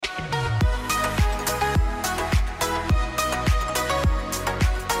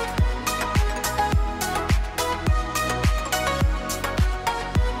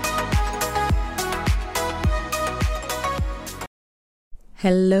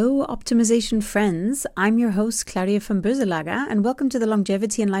Hello, optimization friends. I'm your host, Claudia from Böselager, and welcome to the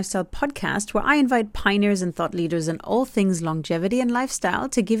Longevity and Lifestyle podcast, where I invite pioneers and thought leaders in all things longevity and lifestyle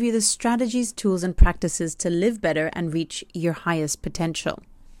to give you the strategies, tools, and practices to live better and reach your highest potential.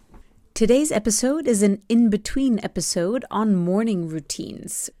 Today's episode is an in-between episode on morning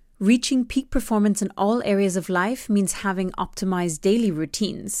routines. Reaching peak performance in all areas of life means having optimized daily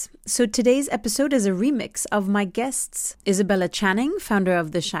routines. So today's episode is a remix of my guests, Isabella Channing, founder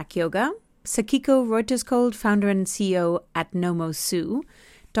of the Shack Yoga, Sakiko Reuterskiöld, founder and CEO at Nomo Sue,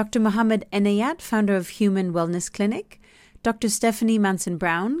 Dr. Mohammed Enayat, founder of Human Wellness Clinic, Dr. Stephanie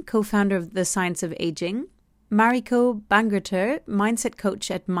Manson-Brown, co-founder of The Science of Aging, Mariko, Bangerter, mindset coach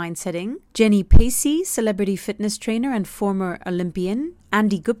at Mindsetting, Jenny Pacey, celebrity fitness trainer and former Olympian,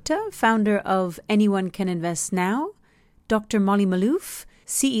 Andy Gupta, founder of Anyone Can Invest Now, Dr. Molly Maloof,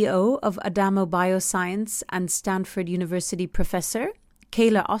 CEO of Adamo Bioscience and Stanford University professor,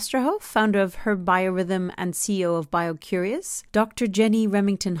 Kayla Osterhoff, founder of Herb Biorhythm and CEO of BioCurious, Dr. Jenny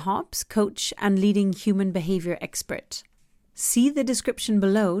Remington-Hobbs, coach and leading human behavior expert. See the description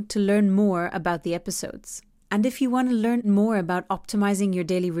below to learn more about the episodes. And if you want to learn more about optimizing your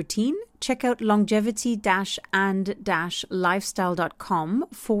daily routine, check out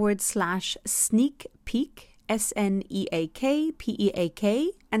longevity-and-lifestyle.com/sneak peek, SNEAKPEAK,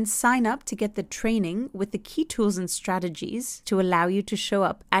 and sign up to get the training with the key tools and strategies to allow you to show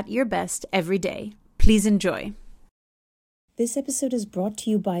up at your best every day. Please enjoy. This episode is brought to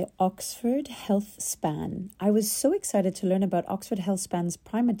you by Oxford Health Span. I was so excited to learn about Oxford Health Span's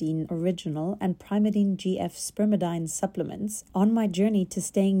Primadine Original and Primadine GF Spermidine supplements on my journey to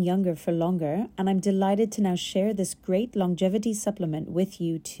staying younger for longer, and I'm delighted to now share this great longevity supplement with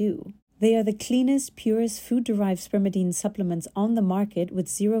you too. They are the cleanest, purest food-derived spermidine supplements on the market with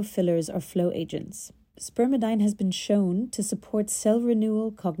zero fillers or flow agents. Spermidine has been shown to support cell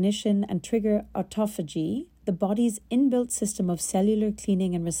renewal, cognition, and trigger autophagy, the body's inbuilt system of cellular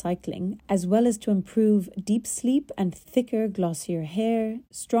cleaning and recycling, as well as to improve deep sleep and thicker, glossier hair,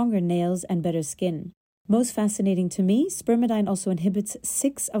 stronger nails, and better skin. Most fascinating to me, spermidine also inhibits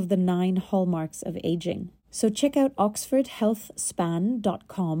 6 of the 9 hallmarks of aging. So check out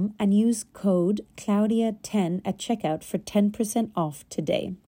oxfordhealthspan.com and use code Claudia10 at checkout for 10% off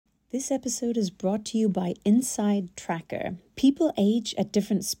today. This episode is brought to you by Inside Tracker. People age at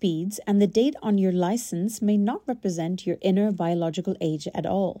different speeds, and the date on your license may not represent your inner biological age at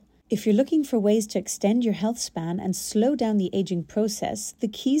all. If you're looking for ways to extend your health span and slow down the aging process, the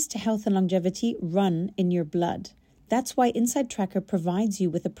keys to health and longevity run in your blood. That's why Inside Tracker provides you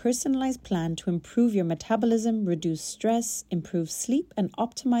with a personalized plan to improve your metabolism, reduce stress, improve sleep, and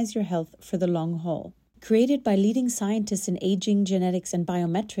optimize your health for the long haul. Created by leading scientists in aging, genetics, and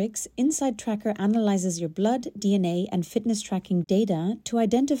biometrics, Inside Tracker analyzes your blood, DNA, and fitness tracking data to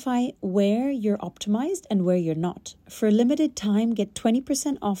identify where you're optimized and where you're not. For a limited time, get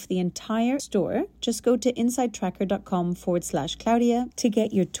 20% off the entire store. Just go to insidetracker.com/Claudia to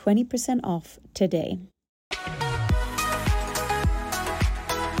get your 20% off today.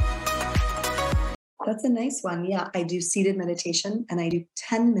 That's a nice one. Yeah, I do seated meditation and I do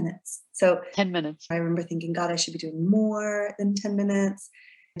 10 minutes. So 10 minutes. I remember thinking, God, I should be doing more than 10 minutes.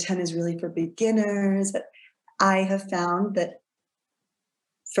 10 is really for beginners. But I have found that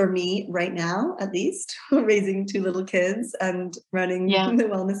for me right now, at least, raising 2 little kids and running the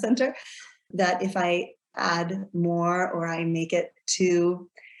wellness center, that if I add more or I make it too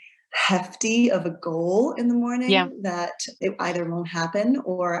hefty of a goal in the morning, that it either won't happen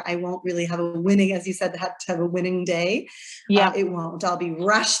or I won't really have a winning, as you said, to have a winning day. It won't. I'll be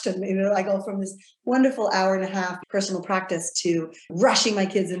rushed, and I go from this wonderful hour and a half personal practice to rushing my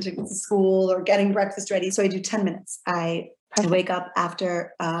kids into school or getting breakfast ready. So I do 10 minutes. I wake up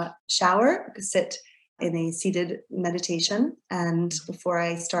after a shower, sit in a seated meditation. And before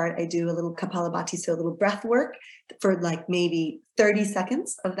I start, I do a little Kapalabhati, so a little breath work for like maybe 30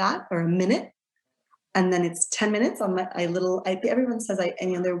 seconds of that or a minute. And then it's 10 minutes on everyone says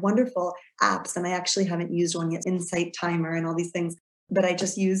they're wonderful apps, and I actually haven't used one yet, Insight Timer and all these things, but I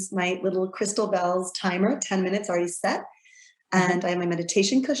just use my little crystal bells timer, 10 minutes already set. And I have my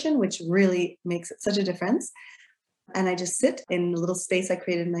meditation cushion, which really makes such a difference. And I just sit in a little space I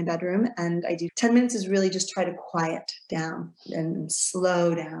created in my bedroom, and I do 10 minutes is really just try to quiet down and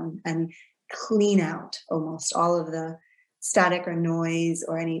slow down and clean out almost all of the static or noise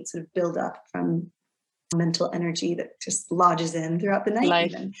or any sort of buildup from mental energy that just lodges in throughout the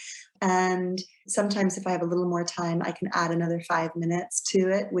night even. And sometimes if I have a little more time, I can add another 5 minutes to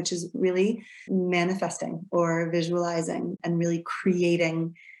it, which is really manifesting or visualizing and really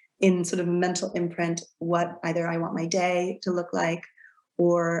creating in sort of mental imprint what either I want my day to look like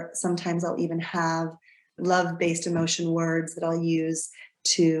or sometimes I'll even have love-based emotion words that I'll use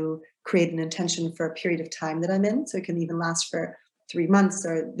to create an intention for a period of time that I'm in. So it can even last for 3 months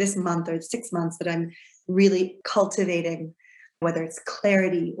or this month or 6 months, that I'm really cultivating, whether it's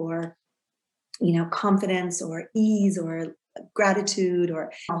clarity or, confidence or ease or gratitude,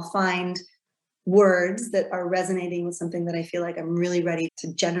 or I'll find words that are resonating with something that I feel like I'm really ready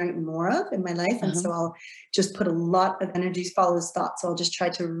to generate more of in my life. And so I'll just put a lot of energy follows thought. So I'll just try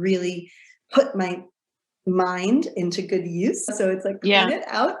to really put my mind into good use. So it's like clean it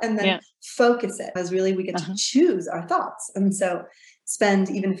out and then focus it, as really we get to choose our thoughts. And so spend,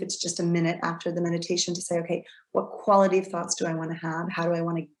 even if it's just a minute after the meditation, to say, okay, what quality of thoughts do I want to have? How do I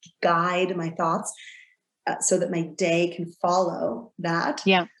want to guide my thoughts so that my day can follow that?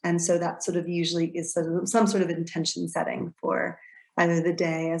 Yeah. And so that sort of usually is some sort of intention setting for either the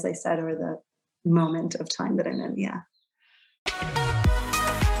day, as I said, or the moment of time that I'm in. Yeah.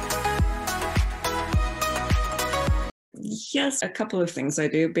 Yes, a couple of things I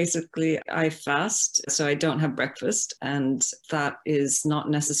do. Basically, I fast, so I don't have breakfast. And that is not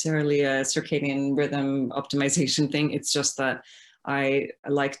necessarily a circadian rhythm optimization thing. It's just that I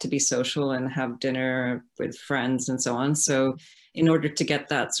like to be social and have dinner with friends and so on. So in order to get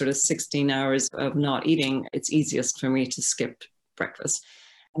that sort of 16 hours of not eating, it's easiest for me to skip breakfast.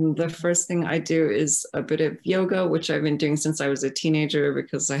 And the first thing I do is a bit of yoga, which I've been doing since I was a teenager,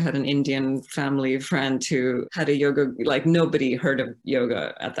 because I had an Indian family friend who had a yoga, like nobody heard of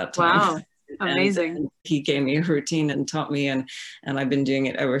yoga at that time. Wow, amazing. And he gave me a routine and taught me, and I've been doing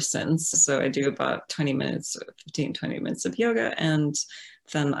it ever since. So I do about 20 minutes, 15, 20 minutes of yoga, and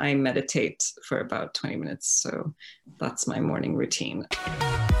then I meditate for about 20 minutes. So that's my morning routine.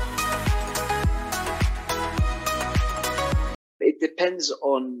 It depends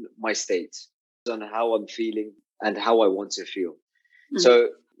on my state, on how I'm feeling and how I want to feel. Mm-hmm. So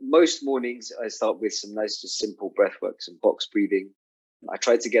most mornings I start with some nice, just simple breath work, some box breathing. I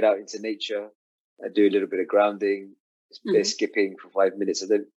try to get out into nature. I do a little bit of grounding, a bit of skipping for 5 minutes. I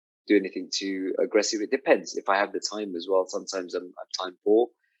don't do anything too aggressive. It depends if I have the time as well. Sometimes I'm time poor,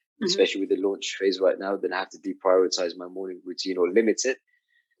 especially with the launch phase right now. Then I have to deprioritize my morning routine or limit it,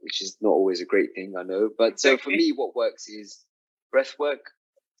 which is not always a great thing, I know. But so for me, what works is breath work,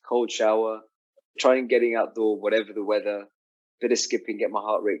 cold shower, trying getting outdoor, whatever the weather, bit of skipping, get my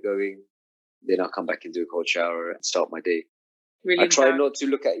heart rate going. Then I'll come back and do a cold shower and start my day. Really I try not to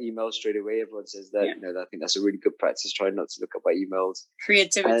look at emails straight away. Everyone says that, I think that's a really good practice. Try not to look at my emails.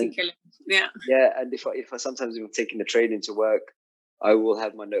 Creativity killing. Yeah. Yeah. And if I sometimes even taking the train into work, I will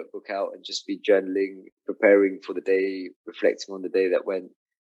have my notebook out and just be journaling, preparing for the day, reflecting on the day that went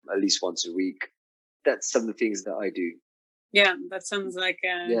at least once a week. That's some of the things that I do. Yeah, that sounds like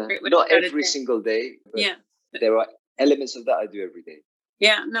great way not to every single day, but there are elements of that I do every day.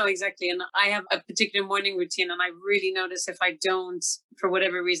 Yeah, no, exactly. And I have a particular morning routine, and I really notice if I don't, for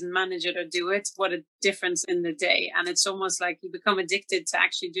whatever reason, manage it or do it, what a difference in the day. And it's almost like you become addicted to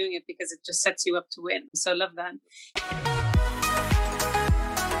actually doing it because it just sets you up to win. So I love that.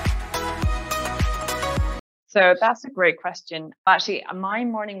 So that's a great question. Actually, my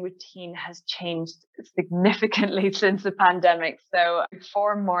morning routine has changed significantly since the pandemic. So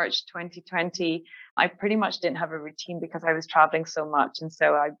before March 2020, I pretty much didn't have a routine because I was traveling so much. And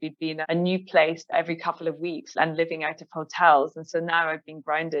so I'd be in a new place every couple of weeks and living out of hotels. And so now I've been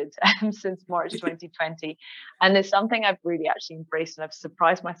grounded since March 2020. And it's something I've really actually embraced. And I've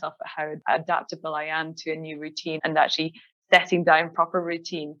surprised myself at how adaptable I am to a new routine and actually setting down proper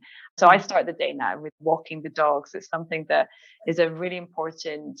routine. So I start the day now with walking the dogs. It's something that is a really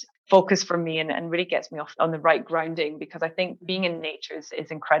important focus for me and really gets me off on the right grounding, because I think being in nature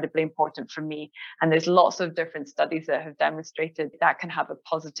is incredibly important for me. And there's lots of different studies that have demonstrated that can have a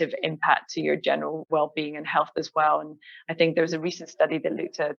positive impact to your general well-being and health as well. And I think there was a recent study that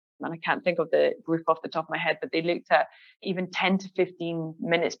looked at, and I can't think of the group off the top of my head, but they looked at even 10 to 15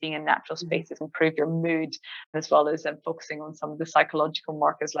 minutes being in natural spaces improve your mood, as well as focusing on some of the psychological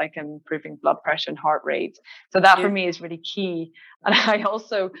markers like improving blood pressure and heart rate. So that for me is really key. And I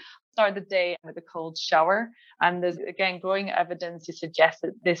also start the day with a cold shower. And there's, again, growing evidence to suggest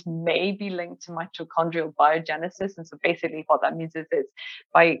that this may be linked to mitochondrial biogenesis. And so basically what that means is it's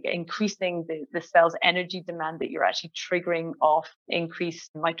by increasing the cell's energy demand that you're actually triggering off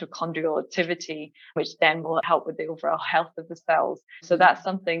increased mitochondrial activity, which then will help with the overall health of the cells. So that's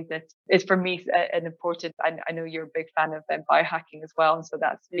something that is for me an important, I know you're a big fan of biohacking as well. And so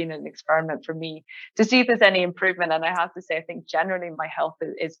that's been an experiment for me to see if there's any improvement. And I have to say, I think generally my health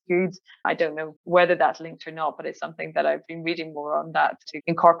is good. I don't know whether that's linked or not, but it's something that I've been reading more on that to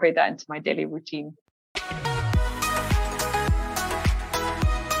incorporate that into my daily routine.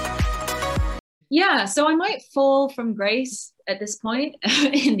 Yeah, so I might fall from grace at this point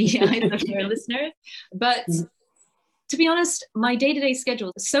in the eyes of your listeners. But to be honest, my day-to-day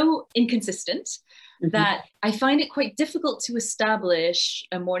schedule is so inconsistent that I find it quite difficult to establish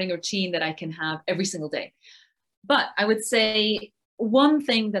a morning routine that I can have every single day. But I would say one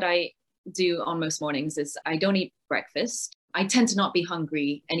thing that I do on most mornings is I don't eat breakfast. I tend to not be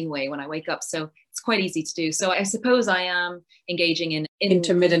hungry anyway when I wake up, so it's quite easy to do. So I suppose I am engaging in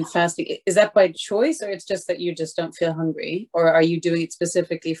intermittent fasting. Is that by choice, or it's just that you just don't feel hungry, or are you doing it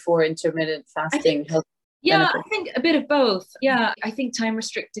specifically for intermittent fasting? I think a bit of both. Yeah, I think time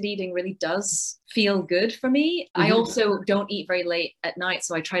restricted eating really does feel good for me. I also don't eat very late at night,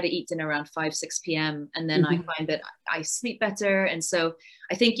 so I try to eat dinner around 5, 6 p.m. and then I find that I sleep better. And so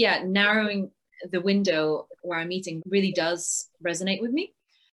I think, narrowing the window where I'm eating really does resonate with me.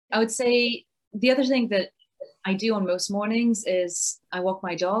 I would say the other thing that I do on most mornings is I walk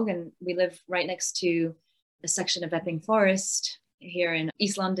my dog, and we live right next to a section of Epping Forest here in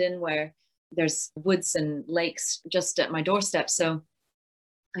East London where there's woods and lakes just at my doorstep. So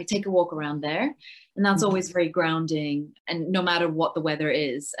I take a walk around there, and that's always very grounding, and no matter what the weather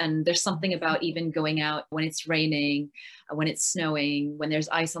is. And there's something about even going out when it's raining, when it's snowing, when there's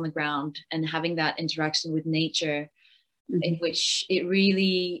ice on the ground, and having that interaction with nature in which it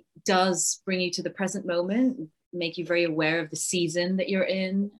really does bring you to the present moment, make you very aware of the season that you're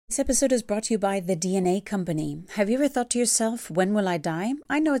in. This episode is brought to you by the DNA Company. Have you ever thought to yourself, when will I die?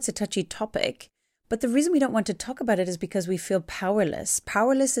 I know it's a touchy topic, but the reason we don't want to talk about it is because we feel powerless.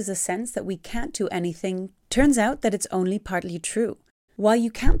 Powerless is a sense that we can't do anything. Turns out that it's only partly true. While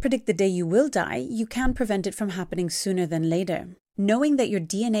you can't predict the day you will die, you can prevent it from happening sooner than later. Knowing that your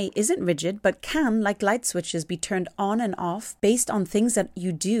DNA isn't rigid, but can, like light switches, be turned on and off based on things that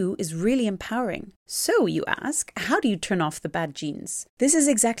you do is really empowering. So, you ask, how do you turn off the bad genes? This is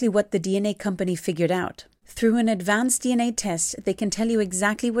exactly what the DNA Company figured out. Through an advanced DNA test, they can tell you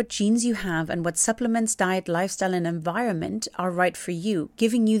exactly what genes you have and what supplements, diet, lifestyle, and environment are right for you,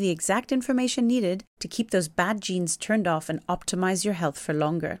 giving you the exact information needed to keep those bad genes turned off and optimize your health for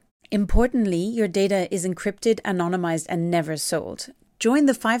longer. Importantly, your data is encrypted, anonymized, and never sold. Join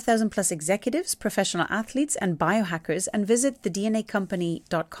the 5,000 plus executives, professional athletes, and biohackers and visit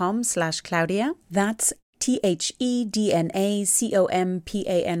thednacompany.com/Claudia. That's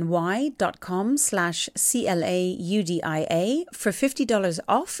THEDNACOMPANY.com/CLAUDIA for $50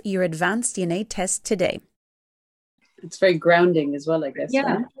 off your advanced DNA test today. It's very grounding as well, I guess.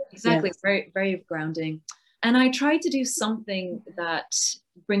 Yeah, right? exactly. It's very, very grounding. And I try to do something that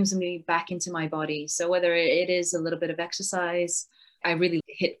brings me back into my body. So whether it is a little bit of exercise, I really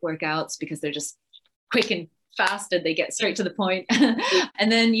hit workouts because they're just quick and fast and they get straight to the point.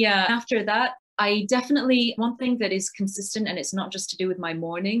 And then, after that, I definitely, one thing that is consistent, and it's not just to do with my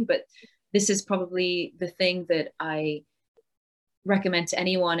morning, but this is probably the thing that I recommend to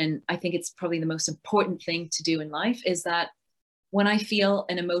anyone, and I think it's probably the most important thing to do in life, is that when I feel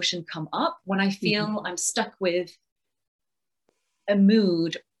an emotion come up, when I feel I'm stuck with a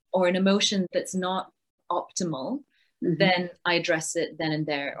mood or an emotion that's not optimal, then I address it then and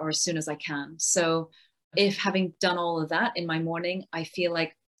there, or as soon as I can. So if having done all of that in my morning, I feel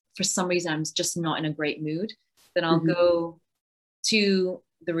like for some reason I'm just not in a great mood, then I'll go to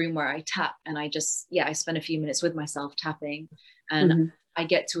the room where I tap, and I just, I spend a few minutes with myself tapping, and I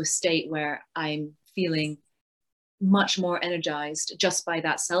get to a state where I'm feeling much more energized just by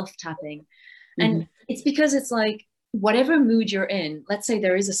that self-tapping. And it's because it's like, whatever mood you're in, let's say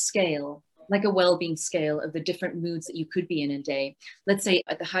there is a scale, like a well-being scale of the different moods that you could be in a day. Let's say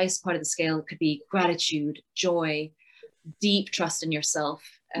at the highest part of the scale, it could be gratitude, joy, deep trust in yourself,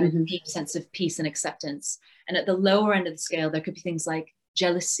 a deep sense of peace and acceptance. And at the lower end of the scale, there could be things like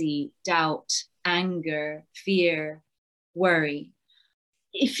jealousy, doubt, anger, fear, worry.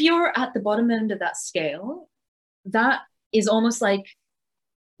 If you're at the bottom end of that scale, that is almost like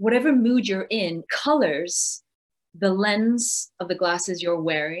whatever mood you're in colors the lens of the glasses you're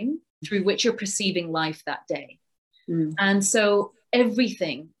wearing through which you're perceiving life that day. And so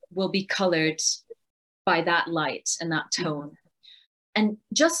everything will be colored by that light and that tone. And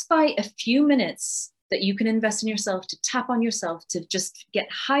just by a few minutes that you can invest in yourself, to tap on yourself, to just get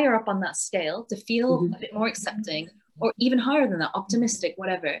higher up on that scale, to feel a bit more accepting, or even higher than that, optimistic,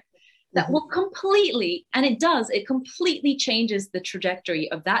 whatever, that will completely, and it completely changes the trajectory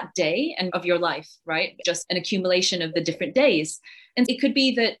of that day and of your life, right? Just an accumulation of the different days. And it could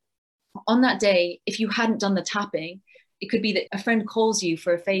be that on that day, if you hadn't done the tapping, it could be that a friend calls you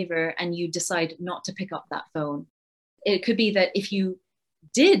for a favor and you decide not to pick up that phone. It could be that if you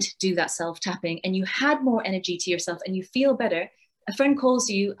did do that self-tapping and you had more energy to yourself and you feel better, A friend calls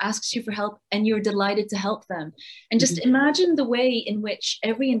you, asks you for help, and you're delighted to help them. And just imagine the way in which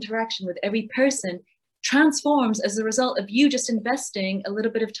every interaction with every person transforms as a result of you just investing a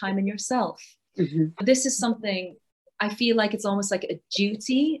little bit of time in yourself. This is something I feel like it's almost like a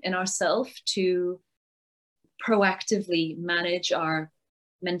duty in ourselves to proactively manage our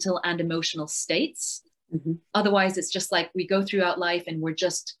mental and emotional states. Otherwise, it's just like we go throughout life and we're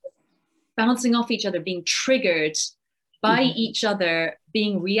just bouncing off each other, being triggered by each other,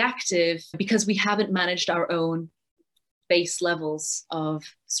 being reactive because we haven't managed our own base levels of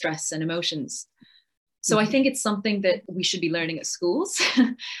stress and emotions. So I think it's something that we should be learning at schools.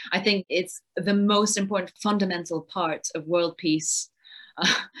 I think it's the most important fundamental part of world peace.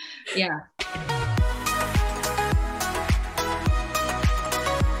 Yeah.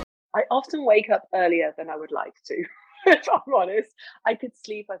 I often wake up earlier than I would like to. If I'm honest, I could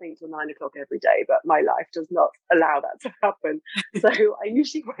sleep, I think, till 9 o'clock every day, but my life does not allow that to happen. So I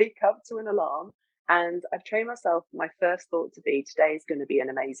usually wake up to an alarm, and I've trained myself, my first thought to be, today is going to be an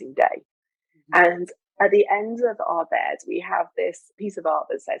amazing day. And at the end of our bed, we have this piece of art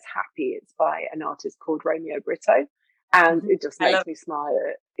that says happy. It's by an artist called Romeo Brito. And it just makes me smile.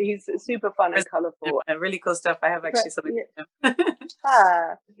 He's super fun and colourful. Really cool stuff. I have actually something.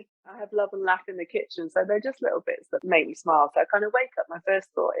 I have Love and Laugh in the Kitchen. So they're just little bits that make me smile. So I kind of wake up. My first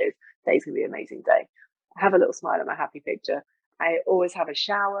thought is, today's going to be an amazing day. I have a little smile at my happy picture. I always have a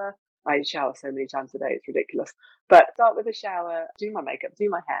shower. I shower so many times a day. It's ridiculous. But start with a shower, do my makeup, do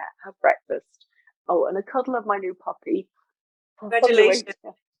my hair, have breakfast. Oh, and a cuddle of my new puppy. Congratulations.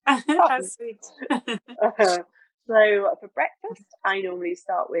 How sweet. So for breakfast, I normally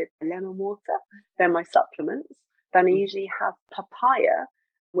start with lemon water, then my supplements. Then I usually have papaya,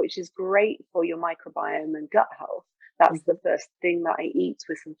 which is great for your microbiome and gut health. That's the first thing that I eat,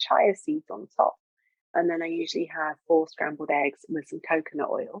 with some chia seeds on top. And then I usually have 4 scrambled eggs with some coconut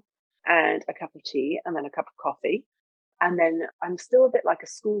oil and a cup of tea and then a cup of coffee. And then I'm still a bit like a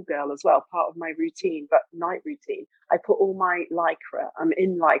schoolgirl as well, part of my routine, but night routine. I put all my lycra, I'm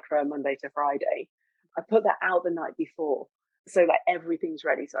in lycra Monday to Friday. I put that out the night before. So like everything's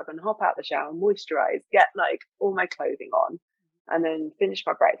ready. So I can hop out the shower, moisturize, get like all my clothing on, and then finish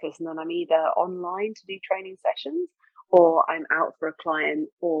my breakfast. And then I'm either online to do training sessions, or I'm out for a client,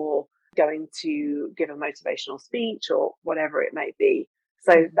 or going to give a motivational speech, or whatever it may be.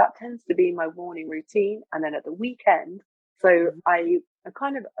 So that tends to be my morning routine. And then at the weekend, so I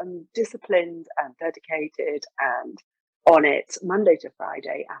kind of am disciplined and dedicated and on it Monday to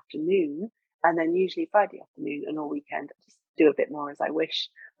Friday afternoon. And then usually Friday afternoon and all weekend, I just do a bit more as I wish.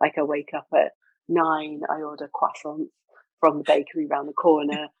 Like I wake up at 9, I order croissants from the bakery around the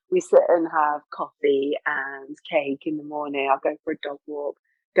corner. We sit and have coffee and cake in the morning. I'll go for a dog walk,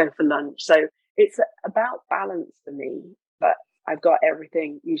 go for lunch. So it's about balance for me, but I've got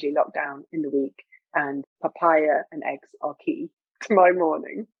everything usually locked down in the week, and papaya and eggs are key to my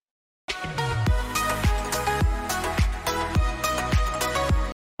morning.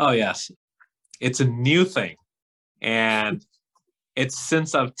 Oh, yes. It's a new thing. And it's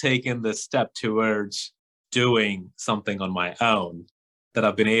since I've taken this step towards doing something on my own that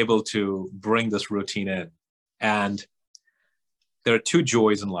I've been able to bring this routine in. And there are 2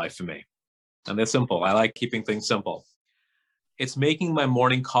 joys in life for me. And they're simple. I like keeping things simple. It's making my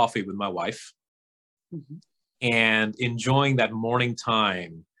morning coffee with my wife and enjoying that morning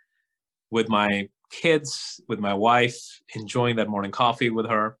time with my kids, with my wife, enjoying that morning coffee with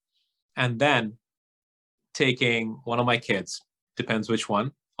her. And then taking one of my kids, depends which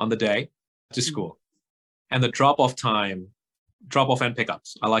one, on the day, to school. And the drop-off and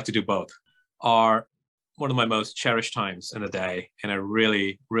pickups, I like to do both, are one of my most cherished times in the day. And I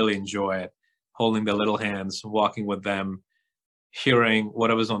really, really enjoy it. Holding their little hands, walking with them, hearing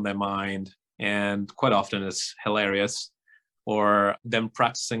whatever's on their mind. And quite often it's hilarious. Or them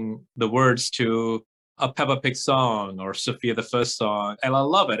practicing the words to a Peppa Pig song or Sophia the First song. And I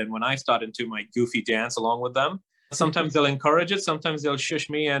love it. And when I start into my goofy dance along with them, sometimes they'll encourage it. Sometimes they'll shush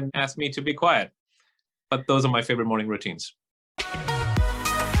me and ask me to be quiet. But those are my favorite morning routines.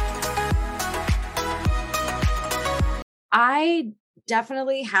 I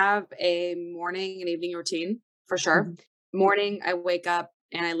definitely have a morning and evening routine for sure. Morning, I wake up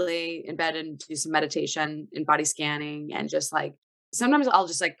and I lay in bed and do some meditation and body scanning, and just like, sometimes I'll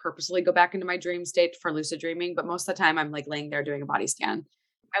just like purposely go back into my dream state for lucid dreaming, but most of the time I'm like laying there doing a body scan.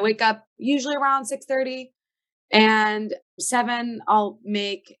 I wake up usually around 6:30, and 7, I'll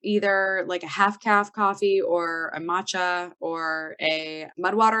make either like a half calf coffee or a matcha or a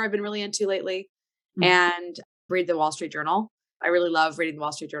mud water I've been really into lately, and read the Wall Street Journal. I really love reading the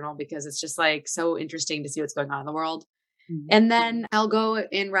Wall Street Journal because it's just like so interesting to see what's going on in the world. And then I'll go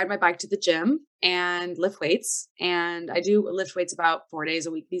and ride my bike to the gym and lift weights. And I do lift weights about 4 days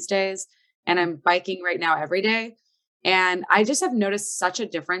a week these days. And I'm biking right now every day. And I just have noticed such a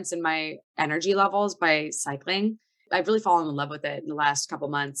difference in my energy levels by cycling. I've really fallen in love with it in the last couple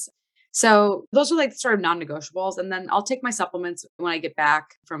months. So those are like sort of non-negotiables. And then I'll take my supplements when I get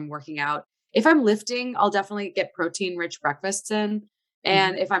back from working out. If I'm lifting, I'll definitely get protein-rich breakfasts in.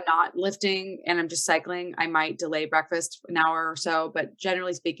 And if I'm not lifting and I'm just cycling, I might delay breakfast an hour or so. But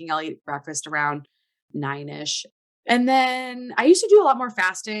generally speaking, I'll eat breakfast around 9-ish. And then I used to do a lot more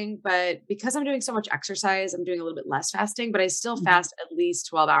fasting, but because I'm doing so much exercise, I'm doing a little bit less fasting, but I still fast at least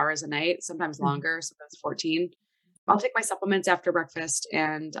 12 hours a night, sometimes longer, sometimes 14. I'll take my supplements after breakfast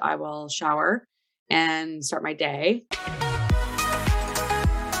and I will shower and start my day.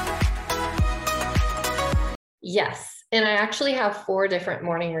 Yes. And I actually have 4 different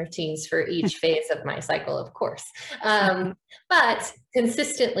morning routines for each phase of my cycle, of course. But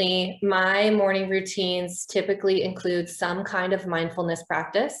consistently, my morning routines typically include some kind of mindfulness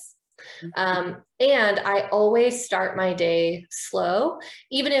practice. And I always start my day slow,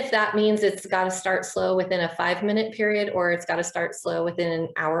 even if that means it's got to start slow within a 5-minute period, or it's got to start slow within an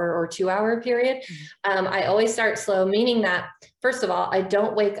hour or 2-hour period. I always start slow, meaning that, first of all, I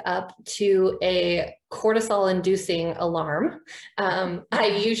don't wake up to a cortisol inducing alarm.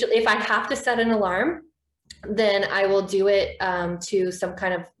 I usually, if I have to set an alarm, then I will do it to some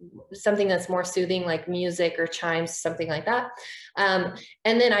kind of something that's more soothing, like music or chimes, something like that. And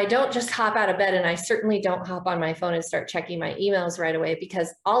then I don't just hop out of bed, and I certainly don't hop on my phone and start checking my emails right away,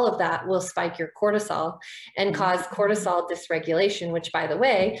 because all of that will spike your cortisol and cause cortisol dysregulation, which, by the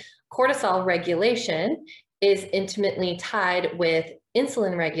way, cortisol regulation is intimately tied with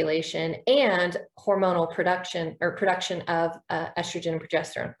insulin regulation and hormonal production of estrogen and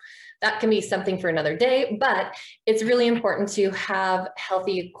progesterone. That can be something for another day, but it's really important to have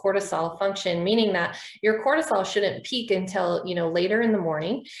healthy cortisol function, meaning that your cortisol shouldn't peak until, later in the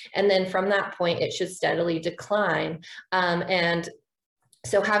morning. And then from that point, it should steadily decline. And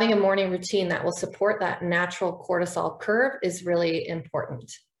so having a morning routine that will support that natural cortisol curve is really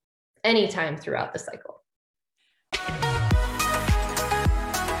important anytime throughout the cycle.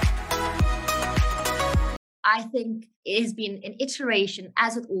 I think it has been an iteration,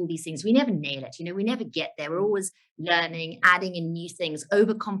 as with all these things. We never nail it. We never get there. We're always learning, adding in new things,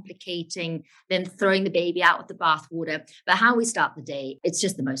 overcomplicating, then throwing the baby out with the bathwater. But how we start the day, it's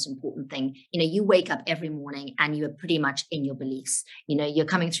just the most important thing. You wake up every morning and you are pretty much in your beliefs. You're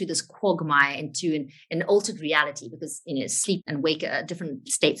coming through this quagmire into an altered reality, because, sleep and wake are different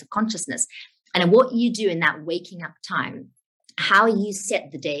states of consciousness. And what you do in that waking up time, how you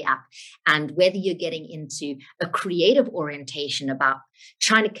set the day up, and whether you're getting into a creative orientation about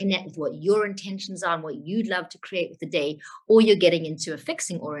trying to connect with what your intentions are and what you'd love to create with the day, or you're getting into a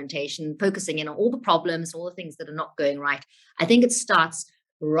fixing orientation, focusing in on all the problems, all the things that are not going right. I think it starts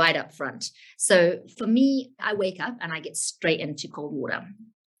right up front. So for me, I wake up and I get straight into cold water.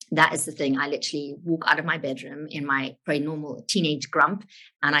 That is the thing. I literally walk out of my bedroom in my very normal teenage grump,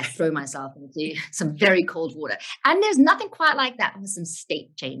 and I throw myself into some very cold water. And there's nothing quite like that with some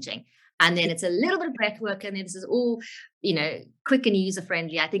state changing. And then it's a little bit of breath work, and then this is all, quick and user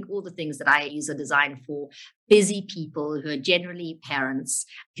friendly. I think all the things that I use are designed for busy people who are generally parents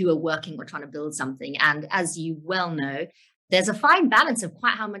who are working or trying to build something. And as you well know, there's a fine balance of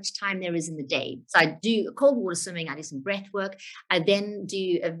quite how much time there is in the day. So I do cold water swimming, I do some breath work. I then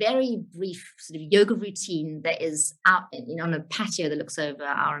do a very brief sort of yoga routine that is out on a patio that looks over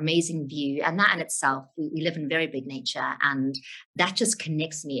our amazing view. And that in itself, we live in very big nature, and that just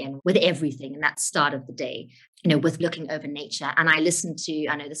connects me in with everything. And that start of the day, with looking over nature. And I listen to,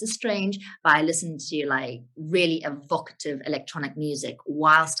 I know this is strange, but I listen to like really evocative electronic music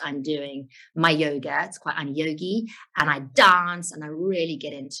whilst I'm doing my yoga. It's quite un-yogi, and I dance and I really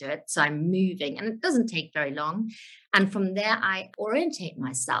get into it. So I'm moving, and it doesn't take very long. And from there, I orientate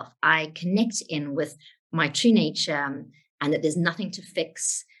myself. I connect in with my true nature, and that there's nothing to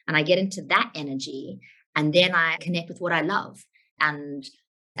fix. And I get into that energy, and then I connect with what I love. And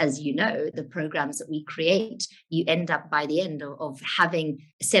as you know, the programs that we create, you end up by the end of having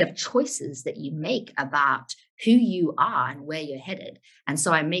a set of choices that you make about who you are and where you're headed. And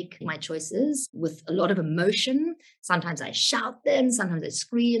so I make my choices with a lot of emotion. Sometimes I shout them, sometimes I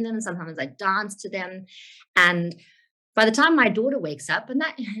scream them, sometimes I dance to them. And by the time my daughter wakes up, and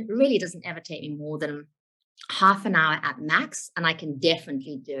that really doesn't ever take me more than half an hour at max, and I can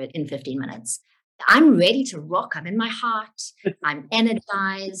definitely do it in 15 minutes. I'm ready to rock. I'm in my heart. I'm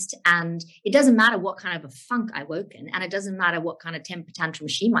energized. And it doesn't matter what kind of a funk I woke in. And it doesn't matter what kind of temper tantrum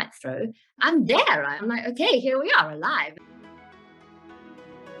she might throw. I'm there. I'm like, okay, here we are, alive.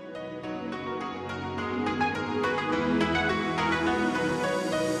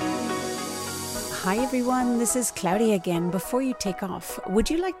 Hi everyone, this is Claudia again. Before you take off, would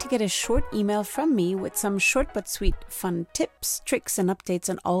you like to get a short email from me with some short but sweet fun tips, tricks and updates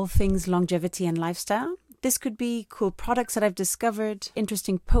on all things longevity and lifestyle? This could be cool products that I've discovered,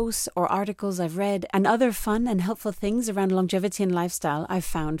 interesting posts or articles I've read, and other fun and helpful things around longevity and lifestyle I've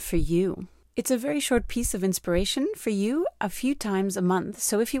found for you. It's a very short piece of inspiration for you a few times a month.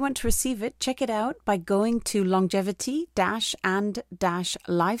 So if you want to receive it, check it out by going to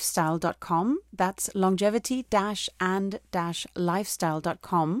longevity-and-lifestyle.com. That's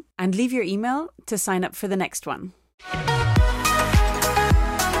longevity-and-lifestyle.com and leave your email to sign up for the next one.